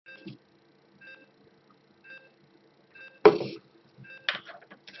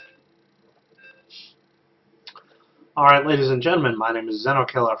Alright, ladies and gentlemen, my name is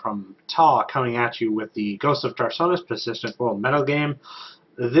XenokillaOfTaw from TAW, coming at you with the Ghost of Tarsonis Persistent World Metagame.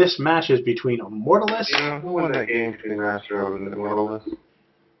 This match is between ImmortaLisk. You know, who won that game between Master Road and ImmortaLisk?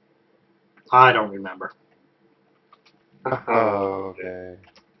 I don't remember. Oh, okay.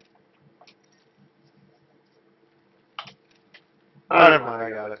 Oh, never mind, I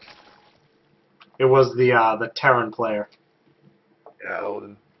got it. It was the Terran player. Yeah,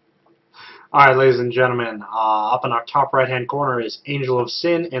 Odin. Alright, ladies and gentlemen, up in our top right-hand corner is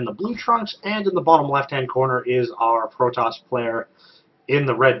AngelofSin in the blue trunks, and in the bottom left-hand corner is our Protoss player in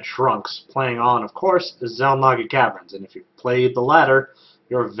the red trunks, playing on, of course, XenokillaOfTaw Caverns. And if you've played the latter,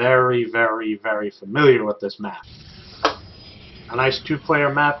 you're very, very, very familiar with this map. A nice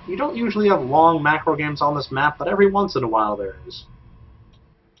two-player map. You don't usually have long macro games on this map, but every once in a while there is.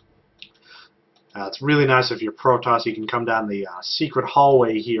 It's really nice if you're Protoss. You can come down the secret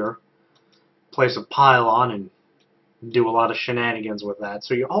hallway here, place a pylon, and do a lot of shenanigans with that.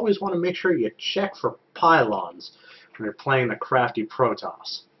 So you always want to make sure you check for pylons when you're playing the crafty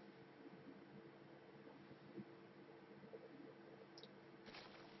Protoss.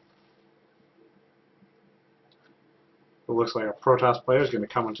 It looks like a Protoss player is going to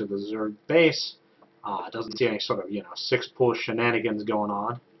come into the Zerg base. Doesn't see any sort of, six-pull shenanigans going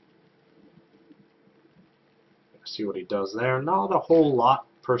on. See what he does there. Not a whole lot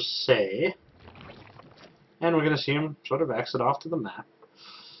per se. And we're going to see him sort of exit off to the map.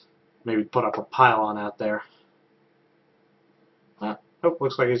 Maybe put up a pylon out there. Oh,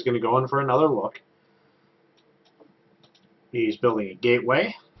 looks like he's going to go in for another look. He's building a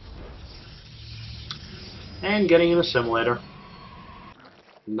gateway. And getting an assimilator.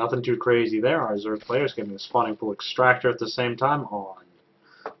 Nothing too crazy there. Our Zerg player is getting a spawning pool extractor at the same time on,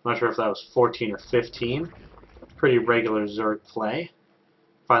 I'm not sure if that was 14 or 15. Pretty regular Zerg play.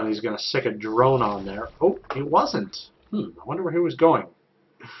 Finally, he's going to stick a drone on there. Oh, he wasn't. I wonder where he was going.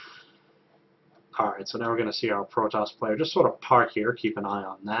 Alright, so now we're going to see our Protoss player just sort of park here. Keep an eye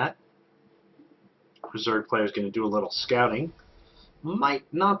on that. Our Zerg player is going to do a little scouting. Might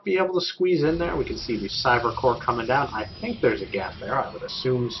not be able to squeeze in there. We can see the Cyber Core coming down. I think there's a gap there. I would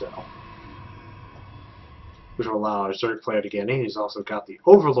assume so. Which will allow our Zerg player to get in. He's also got the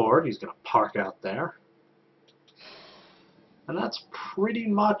Overlord. He's going to park out there. And that's pretty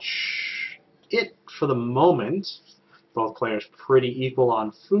much it for the moment. Both players pretty equal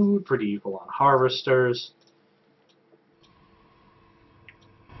on food, pretty equal on harvesters.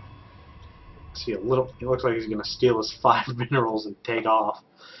 See a little, it looks like he's going to steal his 5 minerals and take off.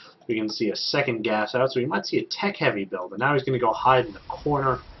 We can see a second gas out, so we might see a tech-heavy build. And now he's going to go hide in the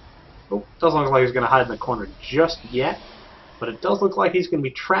corner. Oh, doesn't look like he's going to hide in the corner just yet, but it does look like he's going to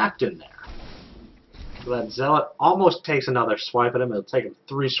be trapped in there. So that Zealot almost takes another swipe at him. It'll take him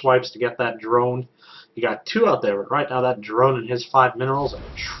 3 swipes to get that drone. You got 2 out there, but right now that drone and his 5 minerals are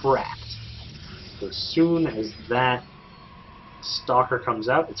trapped. So as soon as that Stalker comes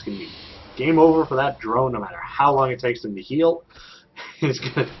out, it's going to be game over for that drone, no matter how long it takes him to heal. He's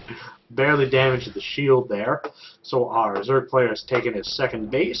going to barely damage the shield there. So our Zerg player has taken his second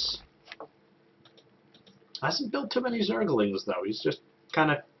base. Hasn't built too many Zerglings, though. He's just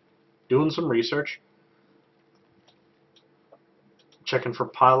kind of doing some research. Checking for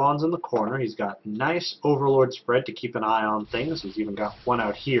pylons in the corner. He's got nice Overlord spread to keep an eye on things. He's even got one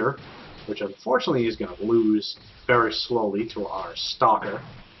out here, which unfortunately he's going to lose very slowly to our Stalker.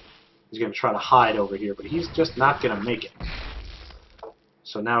 He's going to try to hide over here, but he's just not going to make it.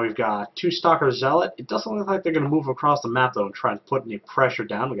 So now we've got 2 Stalker Zealot. It doesn't look like they're going to move across the map, though, and try and put any pressure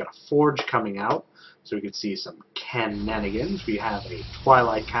down. We've got a Forge coming out, so we can see some shenanigans. We have a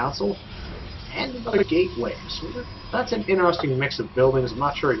Twilight Council and another gateway. So that's an interesting mix of buildings. I'm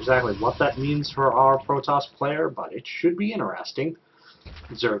not sure exactly what that means for our Protoss player, but it should be interesting.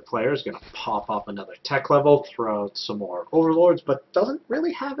 Zerg player is going to pop up another tech level, throw out some more Overlords, but doesn't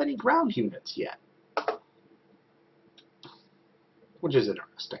really have any ground units yet, which is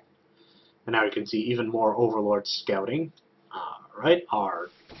interesting. And now you can see even more Overlord scouting. Alright, our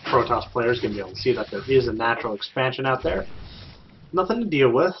Protoss player is going to be able to see that there is a natural expansion out there. Nothing to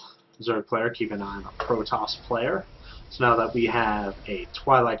deal with. Zerg player, keep an eye on the Protoss player. So now that we have a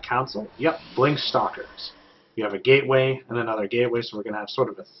Twilight Council, yep, Blink Stalkers. You have a gateway and another gateway, so we're going to have sort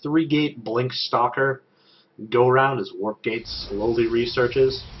of a 3-gate Blink Stalker go-round as Warpgate slowly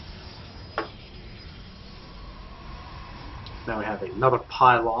researches. Now we have another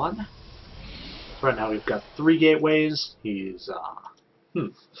pylon. Right now we've got 3 gateways. He's,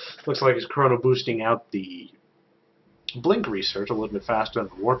 looks like he's chrono boosting out the Blink research a little bit faster than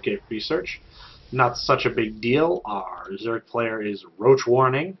the Warpgate research. Not such a big deal. Our Zerg player is Roach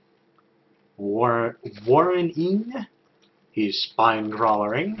Warning. warrening, he's spine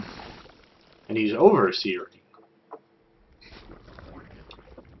crawlering, and he's overseering.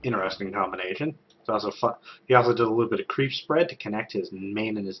 Interesting combination. It's also fun. He also did a little bit of creep spread to connect his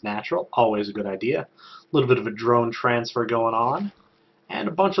main and his natural. Always a good idea. A little bit of a drone transfer going on. And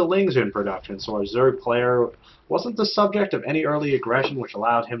a bunch of lings in production. So our Zerg player wasn't the subject of any early aggression, which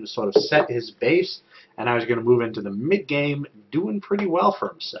allowed him to sort of set his base. And now he's going to move into the mid-game doing pretty well for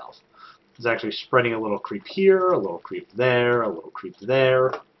himself. He's actually spreading a little creep here, a little creep there, a little creep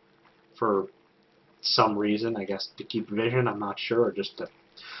there. For some reason, I guess to keep vision, I'm not sure, or just to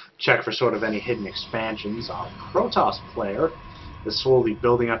check for sort of any hidden expansions. Our Protoss player is slowly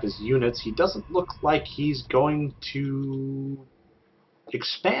building up his units. He doesn't look like he's going to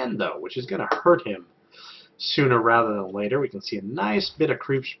expand, though, which is going to hurt him sooner rather than later. We can see a nice bit of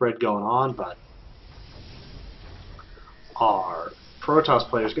creep spread going on, but our Protoss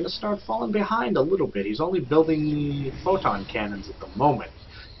player is going to start falling behind a little bit. He's only building the photon cannons at the moment,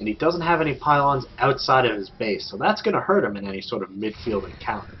 and he doesn't have any pylons outside of his base, so that's going to hurt him in any sort of midfield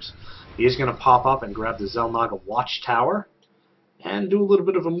encounters. He is going to pop up and grab the Xel'Naga Watchtower and do a little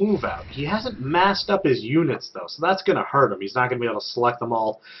bit of a move out. He hasn't massed up his units, though, so that's going to hurt him. He's not going to be able to select them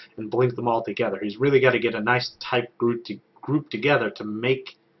all and blink them all together. He's really got to get a nice tight group together to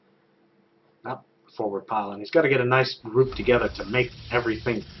make... not forward pylon. He's got to get a nice group together to make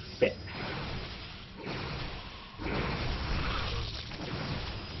everything fit.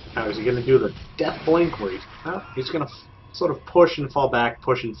 Now, is he going to do the death blink where he's going to sort of push and fall back,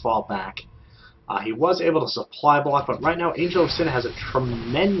 push and fall back. He was able to supply block, but right now AngelofSin has a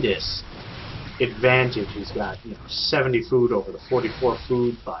tremendous advantage. He's got 70 food over the 44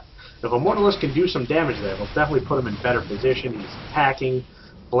 food, but if ImmortaLisk can do some damage there, it'll definitely put him in better position. He's attacking,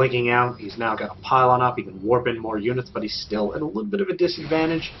 blinking out. He's now got a pylon up. He can warp in more units, but he's still at a little bit of a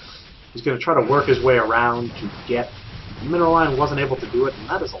disadvantage. He's going to try to work his way around to get... Mineral Line wasn't able to do it, and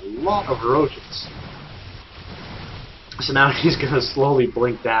that is a lot of roaches. So now he's going to slowly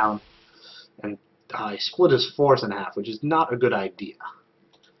blink down, and he split his force in half, which is not a good idea.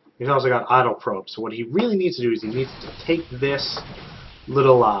 He's also got idle probes, so what he really needs to do is he needs to take this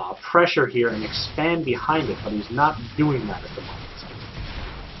little pressure here and expand behind it, but he's not doing that at the moment.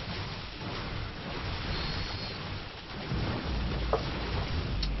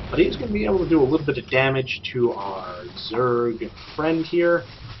 But he's going to be able to do a little bit of damage to our Zerg friend here.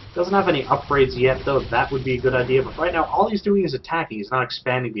 Doesn't have any upgrades yet, though. That would be a good idea. But right now, all he's doing is attacking. He's not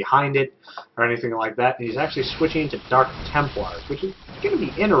expanding behind it or anything like that. And he's actually switching into Dark Templars, which is going to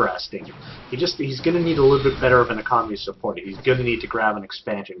be interesting. He's going to need a little bit better of an economy support. He's going to need to grab an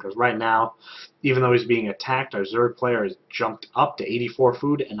expansion. Because right now, even though he's being attacked, our Zerg player has jumped up to 84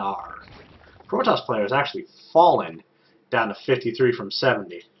 food. And our Protoss player has actually fallen down to 53 from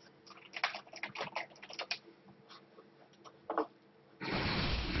 70.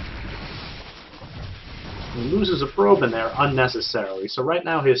 He loses a probe in there unnecessarily. So right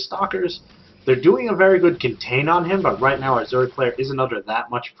now his Stalkers, they're doing a very good contain on him, but right now our Zerg player isn't under that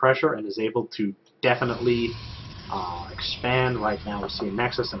much pressure and is able to definitely expand. Right now we see a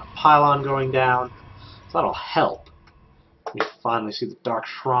Nexus and a Pylon going down. So that'll help. We finally see the Dark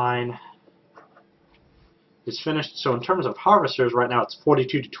Shrine. It's finished. So in terms of Harvesters, right now it's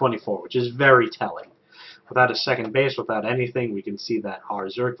 42 to 24, which is very telling. Without a second base, without anything, we can see that our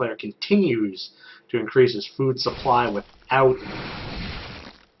Zerg player continues to increase his food supply without,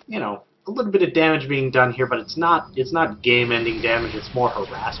 a little bit of damage being done here, but it's not game-ending damage, it's more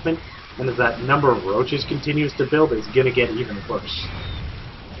harassment. And as that number of roaches continues to build, it's going to get even worse.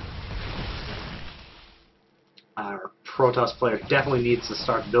 Our Protoss player definitely needs to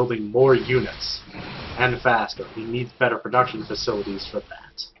start building more units, and faster. He needs better production facilities for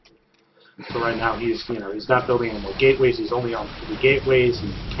that. So right now he's not building any more gateways. He's only on 3 gateways. He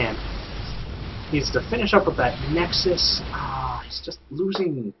needs to finish up with that Nexus. He's just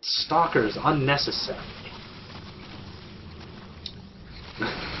losing Stalkers unnecessarily.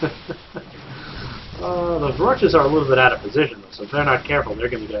 Those roaches are a little bit out of position, so if they're not careful, they're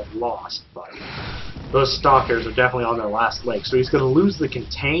going to get lost. But those Stalkers are definitely on their last leg. So he's going to lose the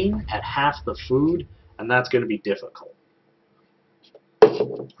contain at half the food, and that's going to be difficult.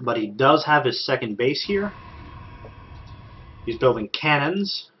 But he does have his second base here. He's building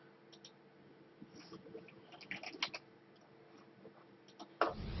cannons.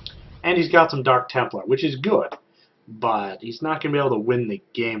 And he's got some Dark Templar, which is good. But he's not going to be able to win the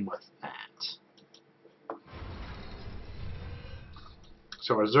game with that.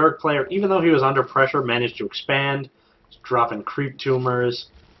 So our Zerg player, even though he was under pressure, managed to expand. He's dropping creep tumors.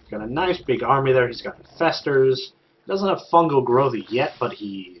 He's got a nice big army there. He's got infestors. Doesn't have fungal growth yet, but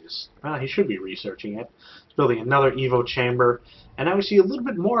he should be researching it. He's building another Evo chamber, and now we see a little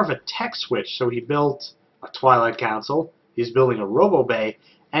bit more of a tech switch. So he built a Twilight Council, he's building a Robo Bay,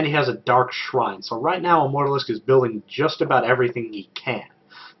 and he has a Dark Shrine. So right now ImmortaLisk is building just about everything he can.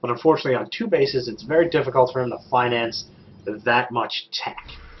 But unfortunately on 2 bases it's very difficult for him to finance that much tech.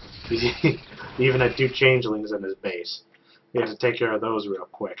 He even had 2 changelings in his base. He has to take care of those real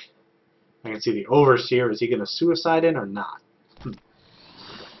quick. I can see the Overseer. Is he going to suicide in or not? He's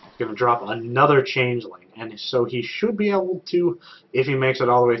going to drop another changeling. And so he should be able to, if he makes it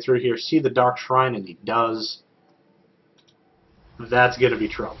all the way through here, see the Dark Shrine, and he does. That's going to be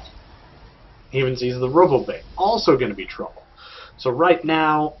trouble. He even sees the Robo Bay. Also going to be trouble. So right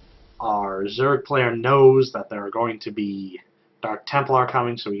now, our Zerg player knows that there are going to be Dark Templar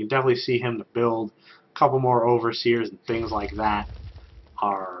coming, so we can definitely see him to build a couple more Overseers and things like that.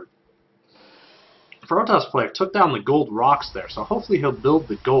 Our Protoss player took down the gold rocks there, so hopefully he'll build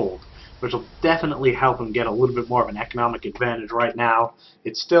the gold, which will definitely help him get a little bit more of an economic advantage right now.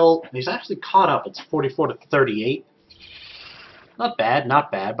 It's still, he's actually caught up. It's 44 to 38. Not bad, not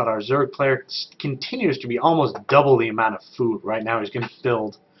bad, but our Zerg player continues to be almost double the amount of food. Right now he's going to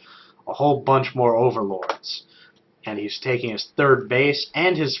build a whole bunch more Overlords. And he's taking his 3rd base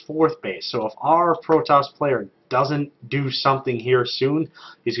and his 4th base. So if our Protoss player doesn't do something here soon,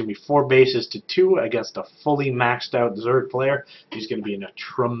 he's going to be 4 bases to 2 against a fully maxed out Zerg player. He's going to be in a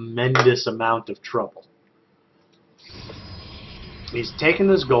tremendous amount of trouble. He's taking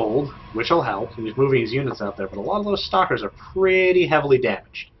his gold, which will help, and he's moving his units out there, but a lot of those stalkers are pretty heavily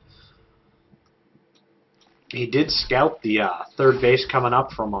damaged. He did scout the 3rd base coming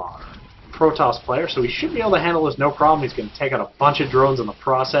up from our Protoss player, so he should be able to handle this no problem. He's going to take out a bunch of drones in the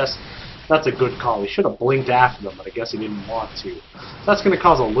process. That's a good call. He should have blinked after them, but I guess he didn't want to. That's going to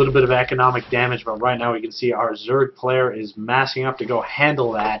cause a little bit of economic damage, but right now we can see our Zerg player is massing up to go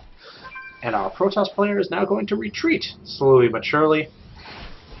handle that, and our Protoss player is now going to retreat, slowly but surely.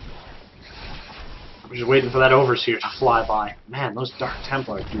 I'm just waiting for that Overseer to fly by. Man, those Dark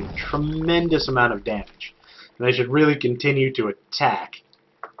Templar are doing a tremendous amount of damage. And they should really continue to attack.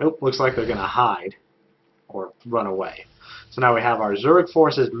 Oh, looks like they're going to hide or run away. So now we have our Zerg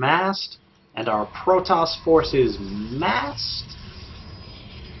forces massed and our Protoss forces massed.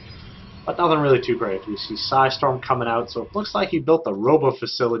 But nothing really too great. We see Psystorm coming out, so it looks like he built the Robo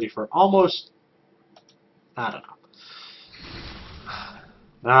facility for almost, I don't know.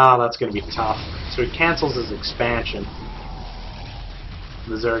 Ah, that's going to be tough. So he cancels his expansion.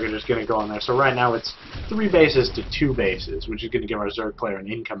 The Zerg are just going to go in there. So right now it's 3 bases to 2 bases, which is going to give our Zerg player an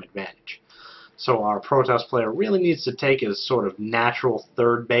income advantage. So our Protoss player really needs to take his sort of natural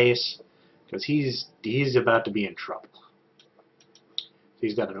 3rd base, because he's about to be in trouble.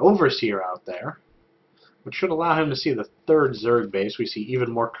 He's got an Overseer out there, which should allow him to see the 3rd Zerg base. We see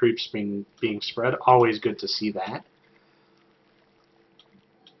even more creeps being spread. Always good to see that.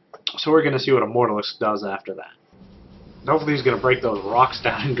 So we're going to see what ImmortaLisk does after that. Hopefully he's going to break those rocks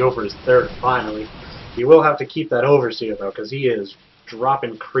down and go for his 3rd finally. He will have to keep that Overseer though, because he is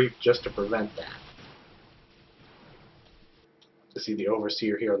dropping creep just to prevent that. To see the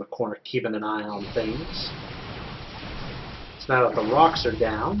Overseer here in the corner keeping an eye on things. So now that the rocks are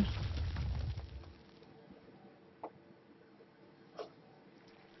down,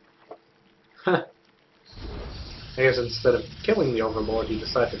 I guess instead of killing the Overlord, he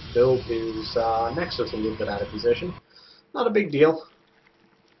decided to build his Nexus a little bit out of position. Not a big deal.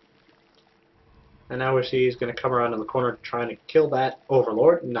 And now we see he's going to come around in the corner trying to kill that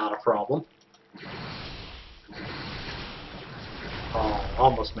Overlord. Not a problem. Oh,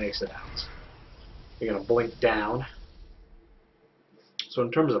 almost makes it out. You're going to blink down. So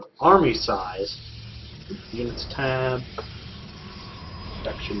in terms of army size, units tab,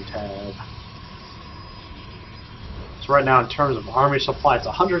 production tab. So right now in terms of army supply, it's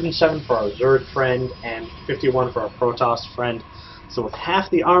 107 for our Zerg friend and 51 for our Protoss friend. So with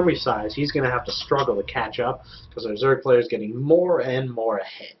half the army size, he's going to have to struggle to catch up because our Zerg player is getting more and more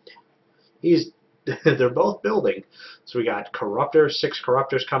ahead. They're both building. So we got Corruptors, 6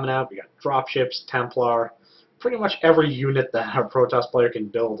 Corruptors coming out. We got Dropships, Templar, pretty much every unit that our Protoss player can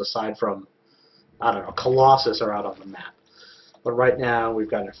build aside from, I don't know, Colossus are out on the map. But right now we've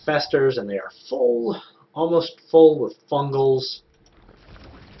got Infestors and they are full, almost full with Fungals.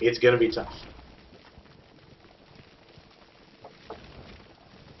 It's going to be tough.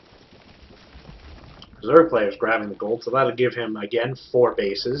 Zerg player's grabbing the gold, so that'll give him, again, 4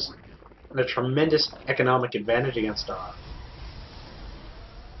 bases. And a tremendous economic advantage against our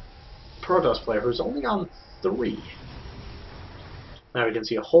Protoss player, who's only on 3. Now we can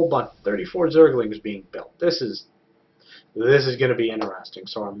see a whole bunch, 34 Zerglings being built. This is This is going to be interesting.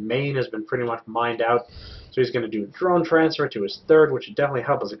 So our main has been pretty much mined out. So he's going to do a drone transfer to his third, which would definitely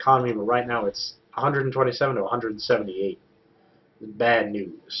help his economy, but right now it's 127 to 178. Bad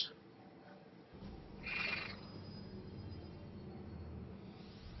news.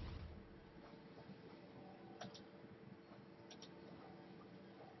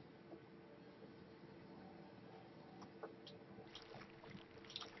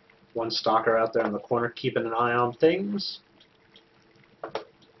 One stalker out there in the corner keeping an eye on things.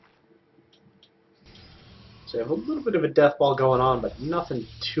 So you have a little bit of a death ball going on, but nothing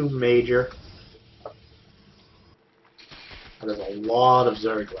too major. And there's a lot of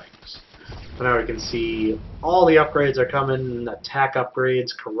Zerglings. So now we can see all the upgrades are coming, attack upgrades,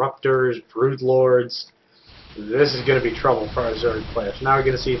 corruptors, broodlords. This is going to be trouble for our Zerg players. Now we're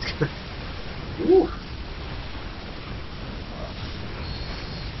going to see it's going to...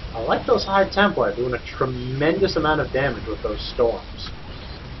 I like those High Templar doing a tremendous amount of damage with those storms.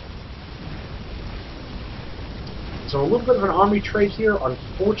 So a little bit of an army trade here.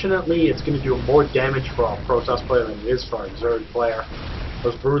 Unfortunately, it's going to do more damage for our Protoss player than it is for our Zerg player.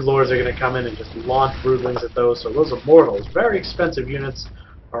 Those Broodlords are going to come in and just launch Broodlings at those. So those Immortals, very expensive units,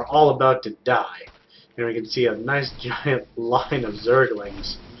 are all about to die. And we can see a nice giant line of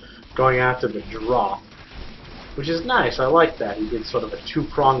Zerglings going after the drop, which is nice. I like that. He did sort of a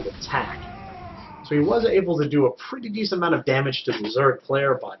two-pronged attack. So he was able to do a pretty decent amount of damage to the Zerg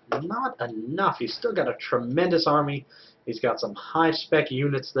player, but not enough. He's still got a tremendous army. He's got some high-spec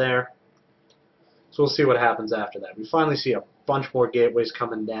units there. So we'll see what happens after that. We finally see a bunch more gateways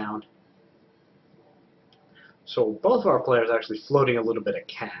coming down. So both of our players actually floating a little bit of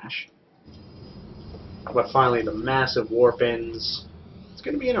cash. But finally the massive warp-ins. It's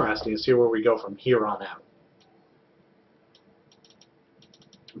going to be interesting to see where we go from here on out.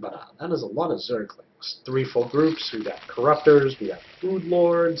 But that is a lot of Zerglings. 3 full groups. We got Corruptors. We got Food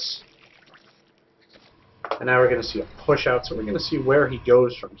Lords. And now we're going to see a push out. So we're going to see where he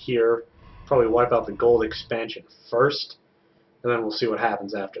goes from here. Probably wipe out the gold expansion first. And then we'll see what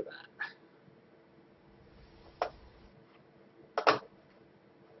happens after that.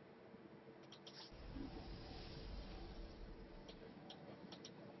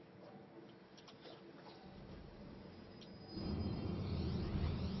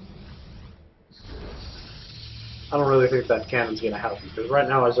 I don't really think that cannon's going to help, because right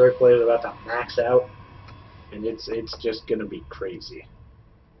now our Zerg player is about to max out, and it's just going to be crazy.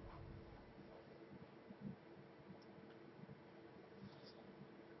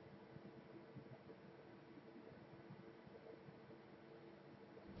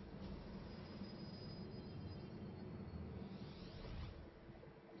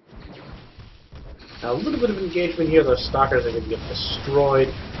 Now a little bit of engagement here. Those stalkers are going to get destroyed.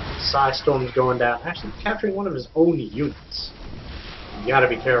 Psy Storm's going down, actually capturing one of his own units. You gotta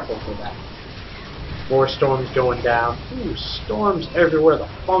be careful for that. More storms going down. Ooh, storms everywhere. The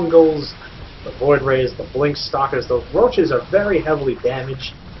fungals, the void rays, the blink stalkers. Those roaches are very heavily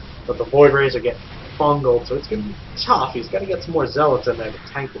damaged, but the void rays are getting fungaled, so it's gonna be tough. He's gotta get some more zealots in there to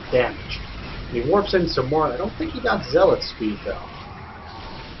tank the damage. And he warps in some more. I don't think he got zealot speed though.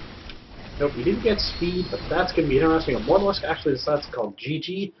 Nope, he didn't get speed, but that's gonna be interesting. ImmortaLisk actually decides to call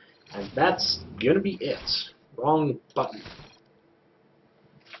GG. And that's gonna be it. Wrong button.